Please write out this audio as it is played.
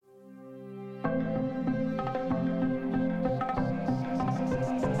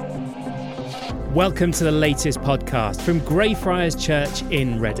Welcome to the latest podcast from Greyfriars Church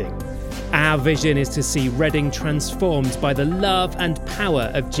in Reading. Our vision is to see Reading transformed by the love and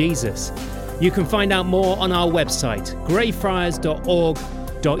power of Jesus. You can find out more on our website,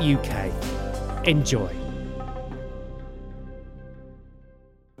 greyfriars.org.uk. Enjoy.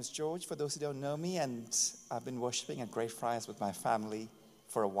 I'm George, for those who don't know me, and I've been worshiping at Greyfriars with my family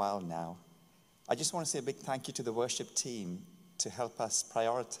for a while now. I just want to say a big thank you to the worship team to help us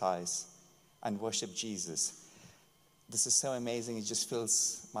prioritize and worship Jesus. This is so amazing. It just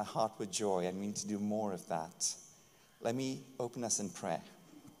fills my heart with joy, and we need to do more of that. Let me open us in prayer.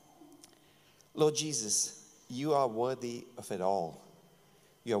 Lord Jesus, you are worthy of it all.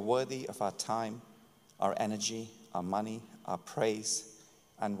 You are worthy of our time, our energy, our money, our praise,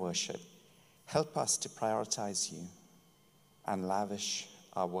 and worship. Help us to prioritize you and lavish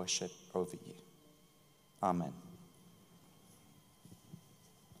our worship over you. Amen.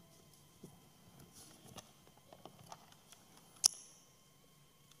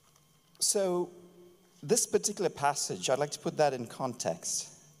 So, this particular passage, I'd like to put that in context.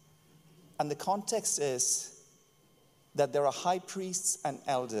 And the context is that there are high priests and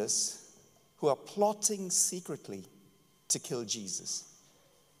elders who are plotting secretly to kill Jesus.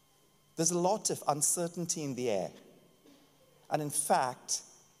 There's a lot of uncertainty in the air. And in fact,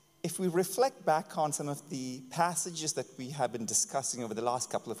 if we reflect back on some of the passages that we have been discussing over the last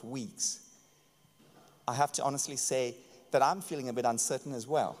couple of weeks, I have to honestly say that I'm feeling a bit uncertain as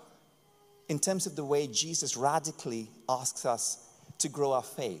well, in terms of the way Jesus radically asks us to grow our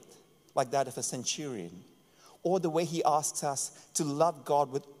faith, like that of a centurion, or the way he asks us to love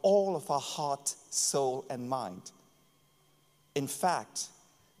God with all of our heart, soul, and mind. In fact,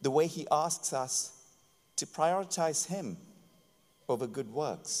 the way he asks us to prioritize him over good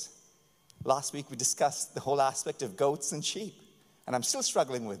works. Last week we discussed the whole aspect of goats and sheep, and I'm still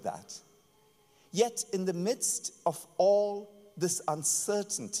struggling with that. Yet in the midst of all this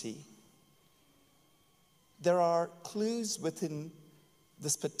uncertainty, there are clues within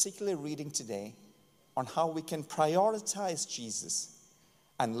this particular reading today on how we can prioritize Jesus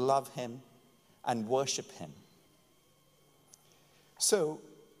and love him and worship him. So,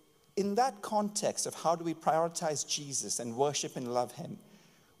 in that context of how do we prioritize Jesus and worship and love him,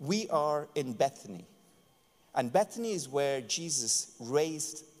 we are in Bethany. And Bethany is where Jesus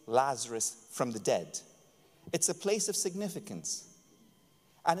raised Lazarus from the dead. It's a place of significance.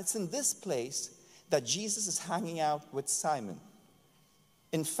 And it's in this place that Jesus is hanging out with Simon.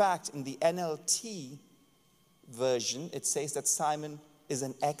 In fact, in the NLT version, it says that Simon is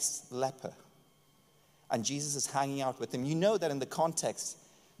an ex-leper. And Jesus is hanging out with him. You know that in the context,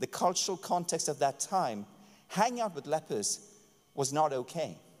 the cultural context of that time, hanging out with lepers was not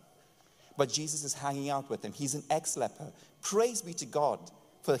okay. But Jesus is hanging out with him. He's an ex-leper. Praise be to God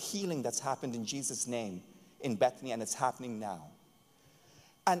for the healing that's happened in Jesus' name in Bethany, and it's happening now.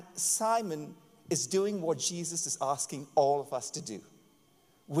 And Simon is doing what Jesus is asking all of us to do,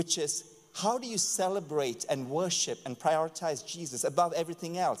 which is, how do you celebrate and worship and prioritize Jesus above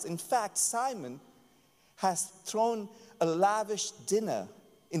everything else? In fact, Simon has thrown a lavish dinner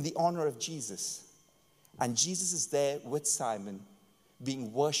in the honor of Jesus. And Jesus is there with Simon,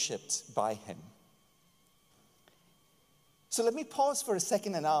 being worshipped by him. So let me pause for a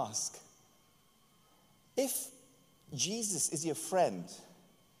second and ask, if Jesus is your friend,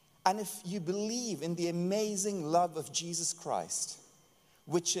 and if you believe in the amazing love of Jesus Christ,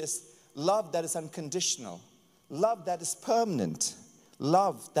 which is love that is unconditional, love that is permanent,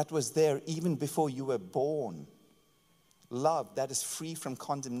 love that was there even before you were born, love that is free from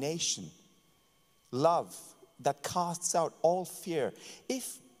condemnation, love that casts out all fear.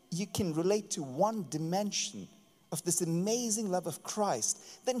 If you can relate to one dimension of this amazing love of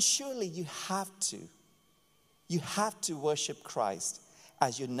Christ, then surely you have to worship Christ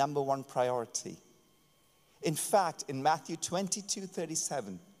as your number one priority. In fact, in Matthew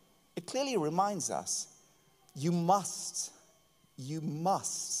 22:37, it clearly reminds us, you must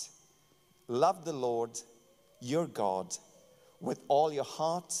love the Lord your God with all your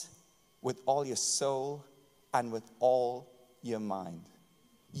heart, with all your soul, and with all your mind.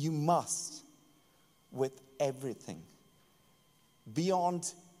 You must, with everything.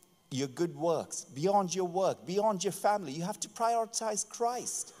 Beyond your good works, beyond your work, beyond your family, you have to prioritize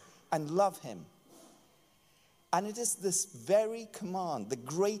Christ and love him. And it is this very command, the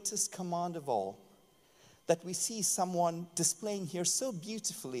greatest command of all, that we see someone displaying here so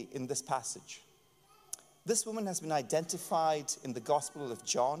beautifully in this passage. This woman has been identified in the Gospel of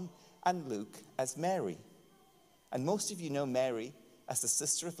John and Luke as Mary. And most of you know Mary as the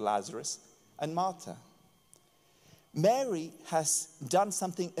sister of Lazarus and Martha. Mary has done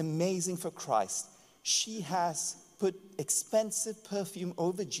something amazing for Christ. She has put expensive perfume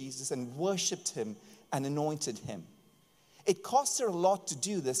over Jesus and worshipped him and anointed him. It cost her a lot to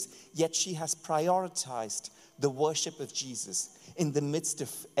do this, yet she has prioritized the worship of Jesus in the midst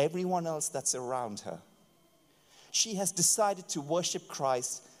of everyone else that's around her. She has decided to worship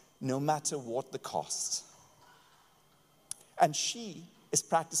Christ no matter what the cost. And she is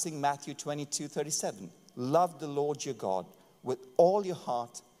practicing Matthew 22:37. Love the Lord your God with all your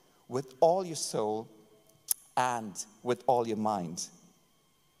heart, with all your soul, and with all your mind.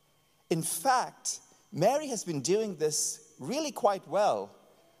 In fact, Mary has been doing this really quite well.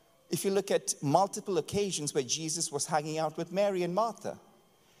 If you look at multiple occasions where Jesus was hanging out with Mary and Martha.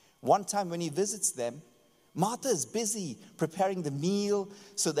 One time when he visits them, Martha is busy preparing the meal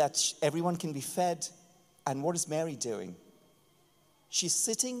so that everyone can be fed. And what is Mary doing? She's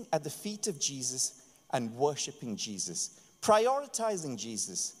sitting at the feet of Jesus and worshiping Jesus, prioritizing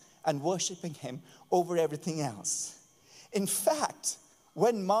Jesus and worshiping him over everything else. In fact,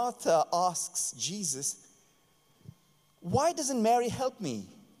 when Martha asks Jesus, why doesn't Mary help me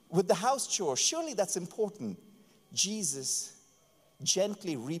with the house chore? Surely that's important. Jesus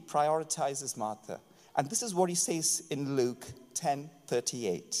gently reprioritizes Martha. And this is what he says in Luke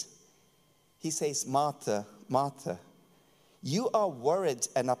 10:38. He says, Martha, Martha, you are worried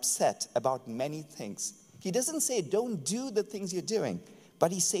and upset about many things. He doesn't say don't do the things you're doing,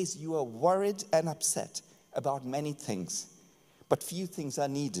 but he says you are worried and upset about many things, but few things are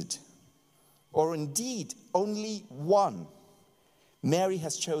needed. Or indeed, only one. Mary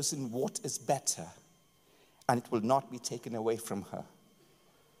has chosen what is better, and it will not be taken away from her.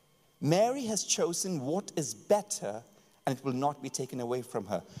 Mary has chosen what is better, and it will not be taken away from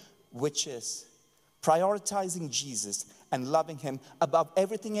her, which is prioritizing Jesus and loving him above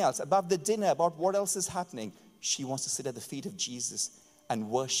everything else, above the dinner, about what else is happening. She wants to sit at the feet of Jesus and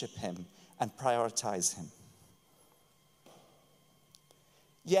worship him and prioritize him.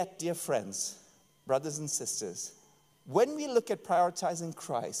 Yet, dear friends, brothers and sisters, when we look at prioritizing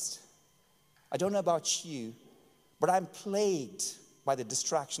Christ, I don't know about you, but I'm plagued by the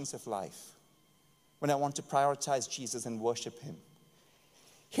distractions of life when I want to prioritize Jesus and worship him.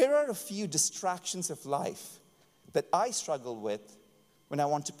 Here are a few distractions of life that I struggle with when I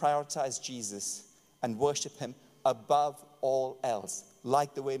want to prioritize Jesus and worship him above all else,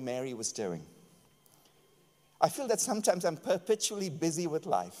 like the way Mary was doing. I feel that sometimes I'm perpetually busy with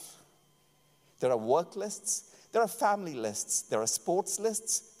life. There are work lists, there are family lists, there are sports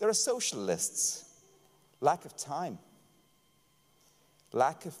lists, there are social lists. Lack of time,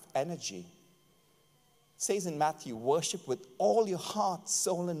 lack of energy. It says in Matthew, worship with all your heart,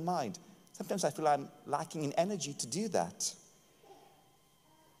 soul, and mind. Sometimes I feel I'm lacking in energy to do that.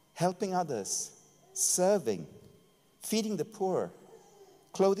 Helping others, serving, feeding the poor,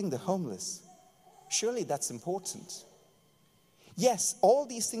 clothing the homeless. Surely that's important. Yes, all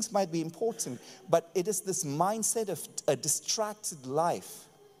these things might be important, but it is this mindset of a distracted life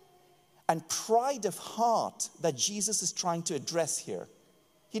and pride of heart that Jesus is trying to address here.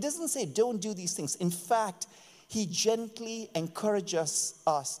 He doesn't say don't do these things. In fact, he gently encourages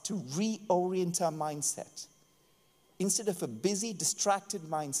us to reorient our mindset. Instead of a busy, distracted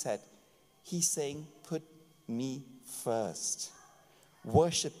mindset, he's saying, put me first.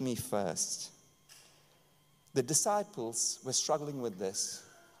 Worship me first. The disciples were struggling with this,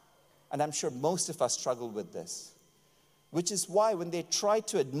 and I'm sure most of us struggle with this, which is why when they tried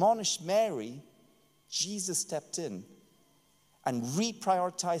to admonish Mary, Jesus stepped in and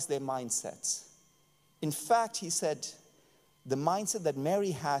reprioritized their mindsets. In fact, he said, the mindset that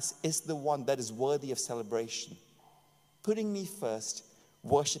Mary has is the one that is worthy of celebration. Putting me first,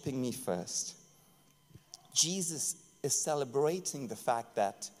 worshiping me first. Jesus is celebrating the fact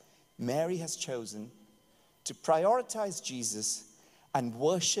that Mary has chosen to prioritize Jesus and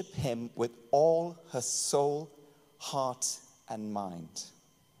worship him with all her soul, heart, and mind.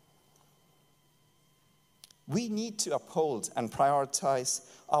 We need to uphold and prioritize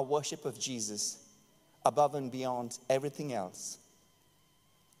our worship of Jesus above and beyond everything else.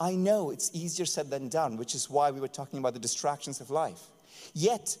 I know it's easier said than done, which is why we were talking about the distractions of life.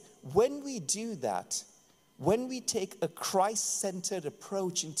 Yet, when we do that, when we take a Christ-centered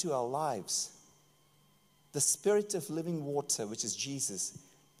approach into our lives, the Spirit of living water, which is Jesus,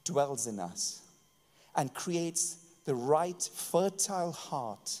 dwells in us and creates the right, fertile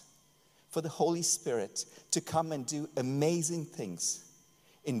heart for the Holy Spirit to come and do amazing things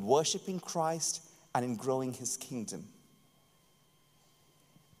in worshiping Christ and in growing his kingdom.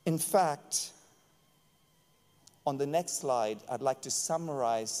 In fact, on the next slide, I'd like to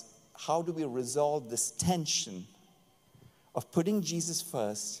summarize how do we resolve this tension of putting Jesus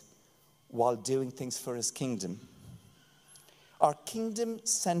first while doing things for his kingdom. Our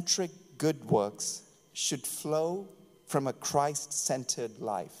kingdom-centric good works should flow from a Christ-centered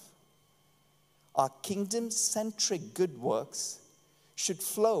life. Our kingdom-centric good works should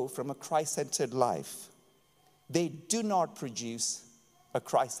flow from a Christ-centered life. They do not produce a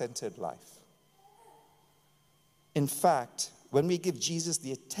Christ-centered life. In fact, when we give Jesus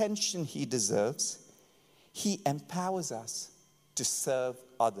the attention he deserves, he empowers us to serve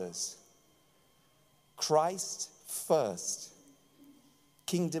others. Christ first,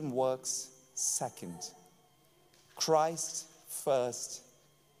 kingdom works second. Christ first,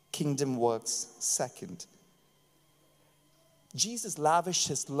 kingdom works second. Jesus lavished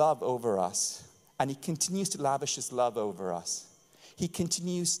his love over us, and he continues to lavish his love over us. He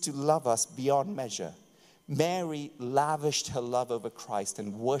continues to love us beyond measure. Mary lavished her love over Christ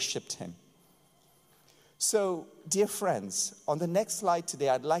and worshiped him. So, dear friends, on the next slide today,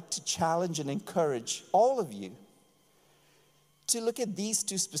 I'd like to challenge and encourage all of you to look at these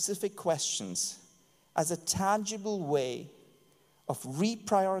two specific questions as a tangible way of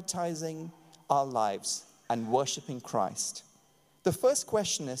reprioritizing our lives and worshiping Christ. The first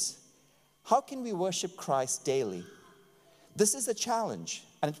question is, how can we worship Christ daily? This is a challenge,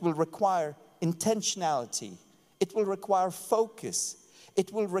 and it will require intentionality. It will require focus.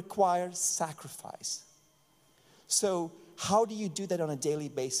 It will require sacrifice. So, how do you do that on a daily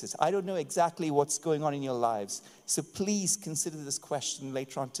basis? I don't know exactly what's going on in your lives, so please consider this question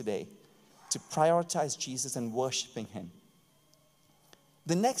later on today to prioritize Jesus and worshiping him.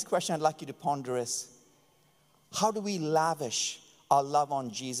 The next question I'd like you to ponder is, how do we lavish our love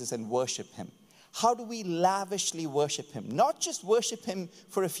on Jesus and worship him? How do we lavishly worship him? Not just worship him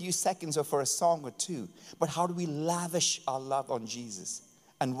for a few seconds or for a song or two, but how do we lavish our love on Jesus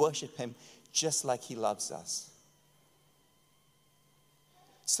and worship him just like he loves us?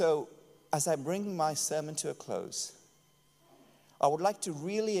 So, as I'm bringing my sermon to a close, I would like to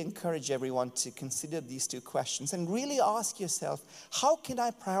really encourage everyone to consider these two questions and really ask yourself, how can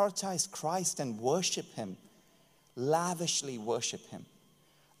I prioritize Christ and worship him, lavishly worship him,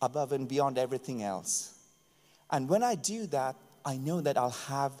 above and beyond everything else? And when I do that, I know that I'll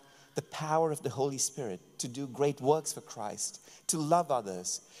have the power of the Holy Spirit to do great works for Christ, to love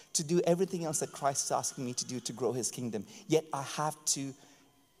others, to do everything else that Christ is asking me to do to grow his kingdom. Yet I have to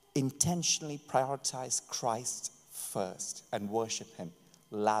intentionally prioritize Christ first and worship him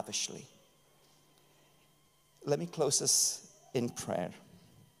lavishly. Let me close this in prayer.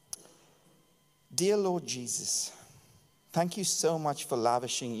 Dear Lord Jesus, thank you so much for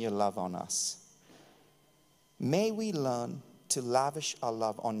lavishing your love on us. May we learn to lavish our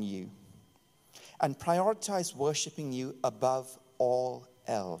love on you and prioritize worshiping you above all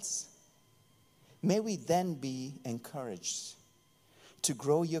else. May we then be encouraged to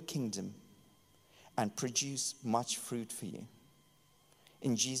grow your kingdom and produce much fruit for you.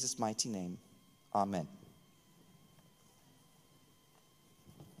 In Jesus' mighty name, amen.